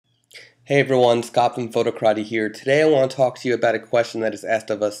Hey everyone, Scott from Photocrati here. Today I want to talk to you about a question that is asked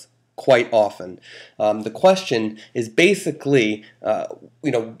of us quite often. The question is basically,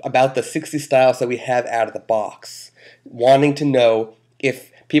 about the 60 styles that we have out of the box. Wanting to know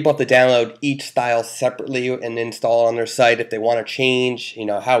if people have to download each style separately and install it on their site. If they want to change,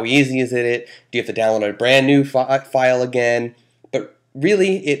 how easy is it? Do you have to download a brand new file again? But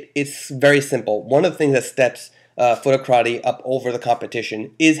really, it's very simple. One of the things that steps Photocrati up over the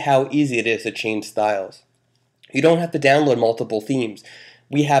competition is how easy it is to change styles. You don't have to download multiple themes.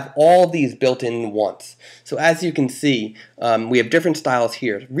 We have all these built in once. So as you can see, we have different styles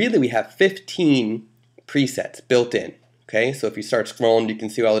here. Really, we have 15 presets built in. Okay, so if you start scrolling, you can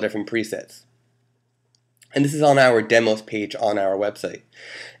see all the different presets. And this is on our demos page on our website.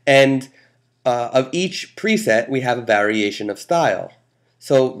 And of each preset, we have a variation of style.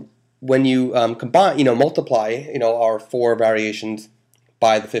 So when you multiply, our 4 variations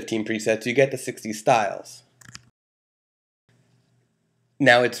by the 15 presets, you get the 60 styles.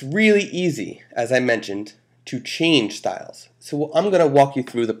 Now it's really easy, as I mentioned, to change styles. So I'm going to walk you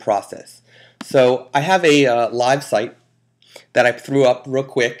through the process. So I have a live site that I threw up real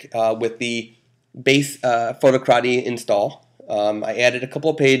quick with the base Photocrati install. I added a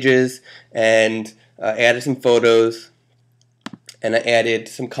couple of pages and added some photos, and I added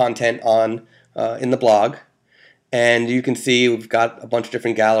some content on in the blog, and you can see we've got a bunch of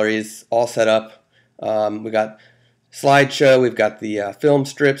different galleries all set up. We've got slideshow, we've got the film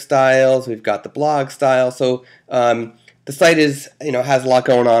strip styles, we've got the blog style. So the site is has a lot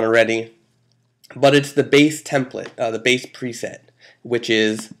going on already, but it's the base template, the base preset, which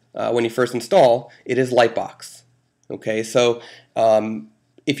is when you first install, it is lightbox. Okay, so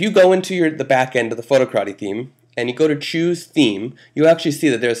if you go into the back end of the Photocrati theme and you go to choose theme, you actually see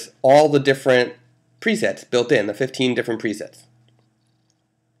that there's all the different presets built in, the 15 different presets.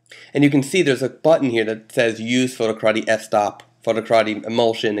 And you can see there's a button here that says use Photocrati f-stop, Photocrati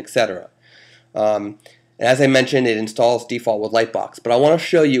emulsion, etc. And as I mentioned, it installs default with lightbox, but I want to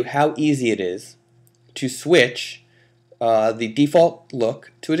show you how easy it is to switch the default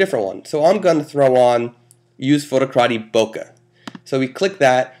look to a different one. So I'm going to throw on use Photocrati bokeh. So we click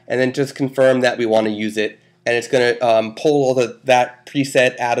that and then just confirm that we want to use it, and it's going to pull all that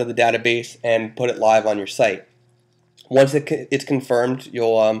preset out of the database and put it live on your site. Once it's confirmed,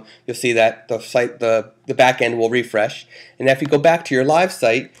 you'll see that the back end will refresh, and if you go back to your live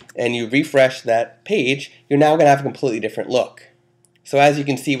site and you refresh that page, you're now going to have a completely different look. So as you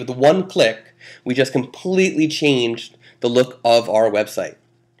can see, with one click, we just completely changed the look of our website.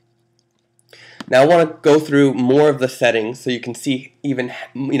 Now I want to go through more of the settings so you can see even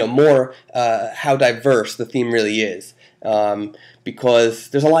more how diverse the theme really is, because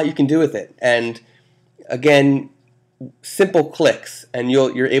there's a lot you can do with it. And again, simple clicks and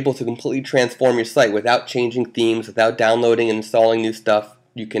you're able to completely transform your site without changing themes, without downloading and installing new stuff.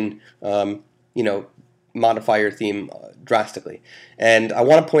 You can modify your theme drastically. And I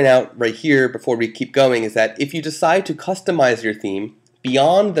want to point out right here before we keep going is that if you decide to customize your theme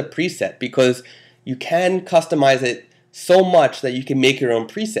beyond the preset, because you can customize it so much that you can make your own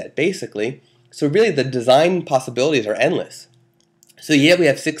preset basically, so really the design possibilities are endless. So yeah, we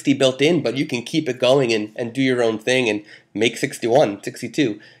have 60 built in, but you can keep it going and do your own thing and make 61,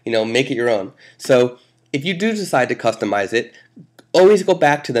 62, make it your own. So if you do decide to customize it, always go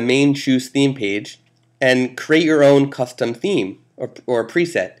back to the main choose theme page and create your own custom theme or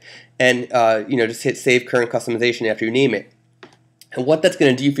preset, and just hit save current customization after you name it. And what that's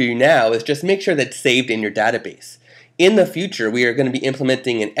going to do for you now is just make sure that it's saved in your database. In the future, we are going to be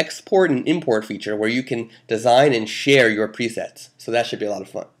implementing an export and import feature where you can design and share your presets. So that should be a lot of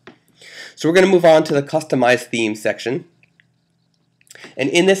fun. So we're going to move on to the customize theme section. And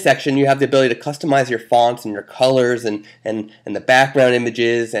in this section, you have the ability to customize your fonts and your colors and the background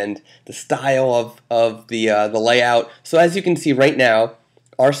images and the style of the layout. So as you can see right now,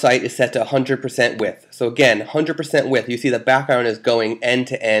 our site is set to 100% width. So again, 100% width. You see the background is going end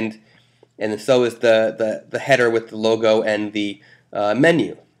to end, and so is the header with the logo and the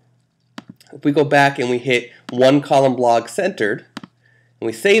menu. If we go back and we hit one column blog centered, and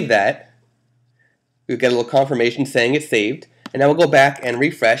we save that, we get a little confirmation saying it's saved. And now we'll go back and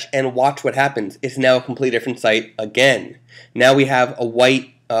refresh and watch what happens. It's now a completely different site again. Now we have a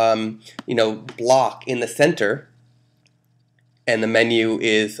white block in the center, and the menu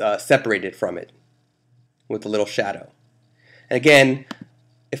is separated from it with a little shadow. And again,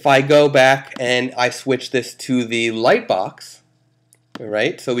 if I go back and I switch this to the lightbox, all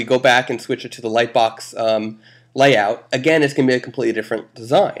right, so we go back and switch it to the lightbox layout, again, it's going to be a completely different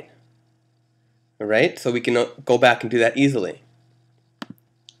design. All right, so we can go back and do that easily.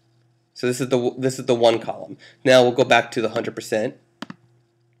 So this is the one column. Now we'll go back to the 100%,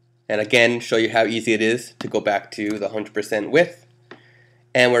 and again show you how easy it is to go back to the 100% width,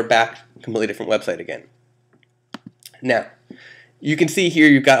 and we're back completely different website again. Now you can see here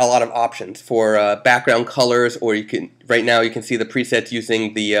you've got a lot of options for background colors, or you can right now you can see the presets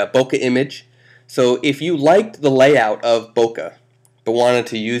using the bokeh image. So if you liked the layout of bokeh but wanted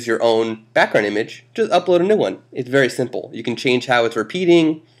to use your own background image, just upload a new one. It's very simple. You can change how it's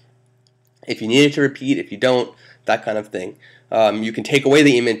repeating, if you need it to repeat, if you don't, that kind of thing. You can take away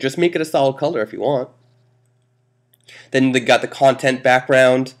the image, just make it a solid color if you want. Then you got the content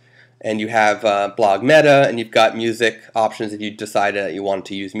background, and you have blog meta, and you've got music options if you decided that you wanted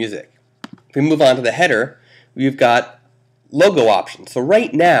to use music. If we move on to the header, we've got logo options. So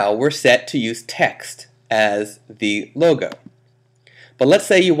right now we're set to use text as the logo. But let's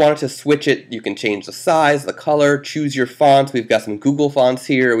say you wanted to switch it. You can change the size, the color, choose your fonts. We've got some Google fonts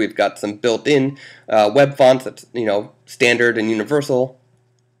here. We've got some built-in web fonts that's standard and universal.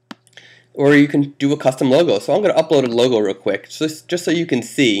 Or you can do a custom logo. So I'm going to upload a logo real quick, just so you can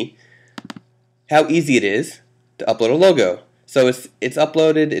see how easy it is to upload a logo. So it's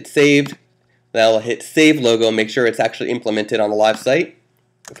uploaded, it's saved. Now I'll hit Save Logo, make sure it's actually implemented on the live site.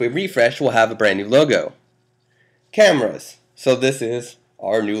 If we refresh, we'll have a brand new logo. Cameras. So this is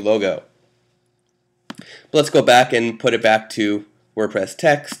our new logo. But let's go back and put it back to WordPress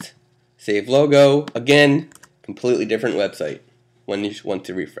text, save logo. Again, completely different website when you want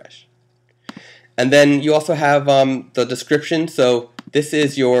to refresh. And then you also have the description. So this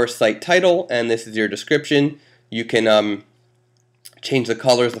is your site title and this is your description. You can change the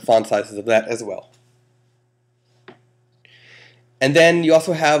colors, the font sizes of that as well. And then you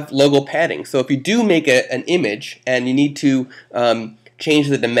also have logo padding. So if you do make an image and you need to change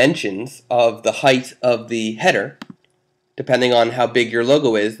the dimensions of the height of the header, depending on how big your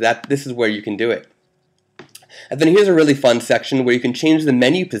logo is, this is where you can do it. And then here's a really fun section where you can change the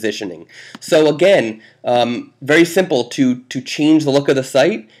menu positioning. So again, very simple to change the look of the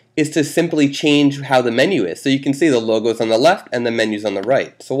site is to simply change how the menu is. So you can see the logo's on the left and the menu's on the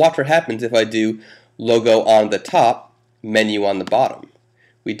right. So watch what happens if I do logo on the top, menu on the bottom.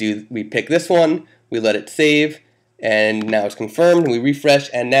 We pick this one, we let it save, and now it's confirmed, we refresh,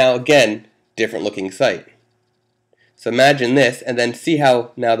 and now again, different looking site. So imagine this, and then see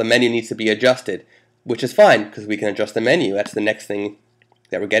how now the menu needs to be adjusted, which is fine, because we can adjust the menu. That's the next thing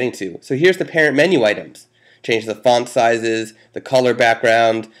that we're getting to. So here's the parent menu items. Change the font sizes, the color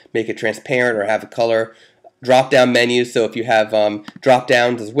background, make it transparent or have a color. Drop down menus, so if you have drop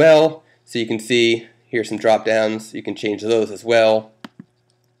downs as well, so you can see here's some drop downs, you can change those as well.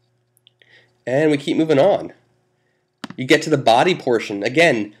 And we keep moving on. You get to the body portion.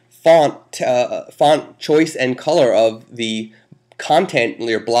 Again, font choice and color of the content,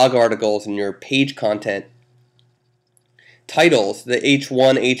 your blog articles and your page content. Titles, the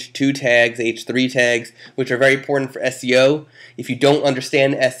H1, H2 tags, H3 tags, which are very important for SEO. If you don't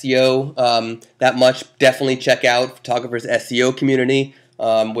understand SEO that much, definitely check out Photographer's SEO community,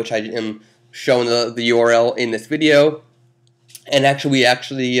 which I am showing the URL in this video. And actually,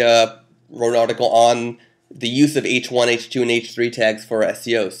 we wrote an article on the use of H1, H2, and H3 tags for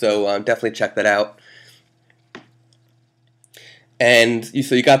SEO. So definitely check that out. And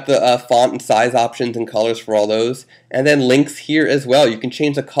so you got the font and size options and colors for all those. And then links here as well. You can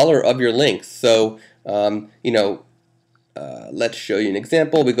change the color of your links. So, let's show you an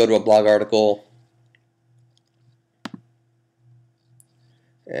example. We go to a blog article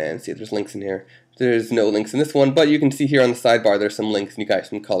and see if there's links in here. There's no links in this one, but you can see here on the sidebar there's some links and you got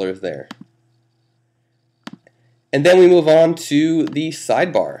some colors there. And then we move on to the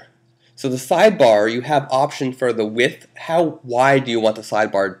sidebar. So the sidebar, you have option for the width. How wide do you want the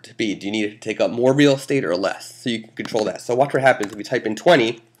sidebar to be? Do you need it to take up more real estate or less? So you can control that. So watch what happens if you type in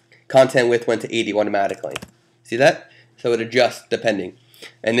 20, content width went to 80 automatically. See that? So it adjusts depending.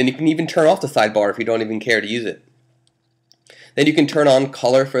 And then you can even turn off the sidebar if you don't even care to use it. Then you can turn on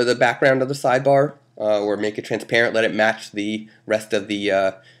color for the background of the sidebar, or make it transparent, let it match the rest of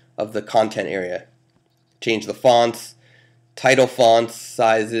the content area. Change the fonts, title fonts,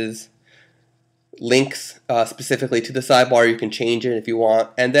 sizes, links specifically to the sidebar. You can change it if you want.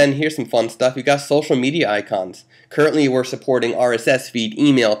 And then here's some fun stuff. You got social media icons. Currently we're supporting RSS feed,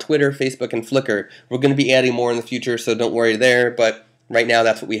 email, Twitter, Facebook, and Flickr. We're going to be adding more in the future, so don't worry there, but right now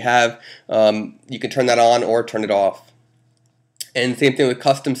that's what we have. You can turn that on or turn it off. And same thing with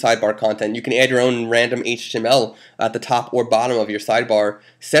custom sidebar content. You can add your own random HTML at the top or bottom of your sidebar,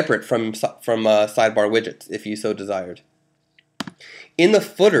 separate from sidebar widgets, if you so desired. In the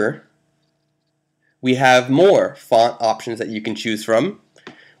footer, we have more font options that you can choose from.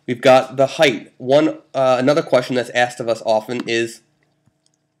 we've got the height. Another question that's asked of us often is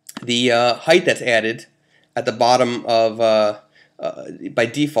the height that's added at the bottom of by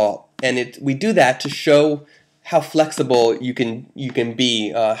default, and we do that to show how flexible you can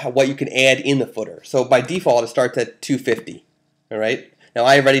be, what you can add in the footer. So by default, it starts at 250. All right. Now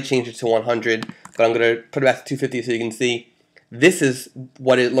I already changed it to 100, but I'm going to put it back to 250 so you can see this is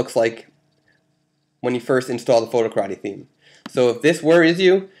what it looks like when you first install the Photocrati theme. So if this worries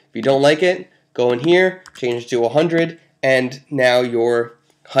you, if you don't like it, go in here, change it to 100, and now your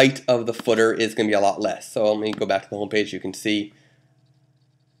height of the footer is going to be a lot less. So let me go back to the home page. You can see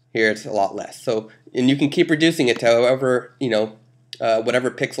here it's a lot less. So, and you can keep reducing it to however, whatever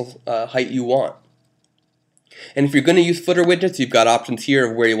pixel height you want. And if you're going to use footer widgets, you've got options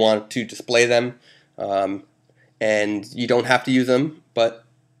here of where you want to display them. And you don't have to use them, but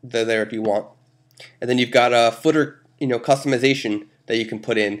they're there if you want. And then you've got a footer, customization that you can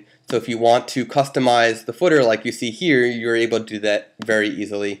put in. So if you want to customize the footer like you see here, you're able to do that very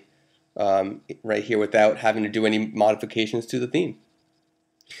easily right here without having to do any modifications to the theme.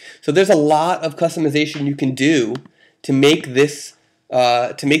 So there's a lot of customization you can do to make this,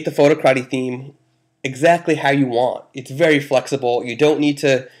 to make the Photocrati theme exactly how you want. It's very flexible. You don't need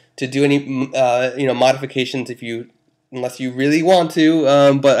to do any modifications unless you really want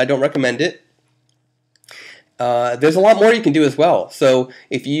to, but I don't recommend it. There's a lot more you can do as well. So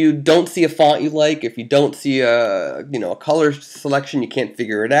if you don't see a font you like, if you don't see a color selection, you can't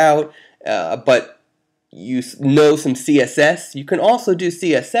figure it out, but you know some CSS, you can also do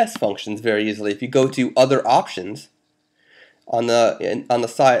CSS functions very easily. If you go to other options on the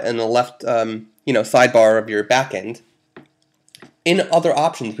side and the left sidebar of your backend, in other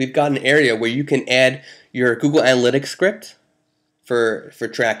options we've got an area where you can add your Google Analytics script for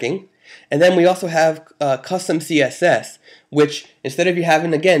tracking. And then we also have custom CSS, which instead of you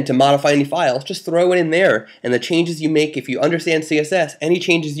having, again, to modify any files, just throw it in there. And the changes you make, if you understand CSS, any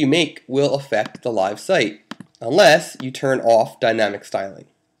changes you make will affect the live site, unless you turn off dynamic styling.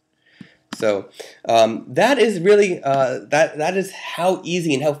 So that is really, that is how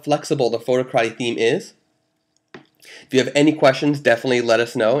easy and how flexible the Photocrati theme is. If you have any questions, definitely let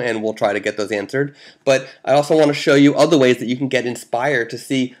us know, and we'll try to get those answered. But I also want to show you other ways that you can get inspired to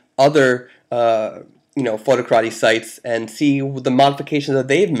see other Photocrati sites and see the modifications that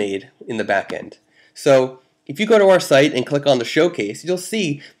they've made in the back end. So if you go to our site and click on the showcase, you'll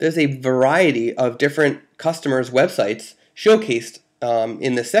see there's a variety of different customers' websites showcased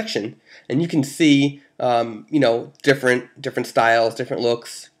in this section, and you can see different styles, different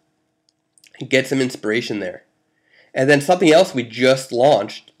looks, and get some inspiration there. And then something else we just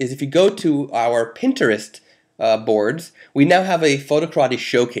launched is if you go to our Pinterest boards, we now have a Photocrati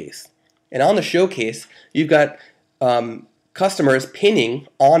showcase. And on the showcase, you've got customers pinning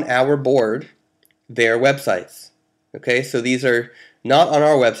on our board their websites. Okay, so these are not on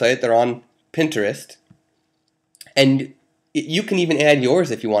our website, they're on Pinterest. And you can even add yours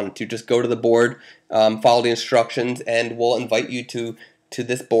if you wanted to. Just go to the board, follow the instructions, and we'll invite you to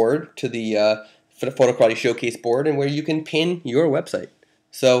this board, to the Photocrati showcase board, and where you can pin your website.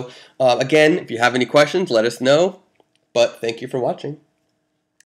 So again, if you have any questions, let us know. But thank you for watching.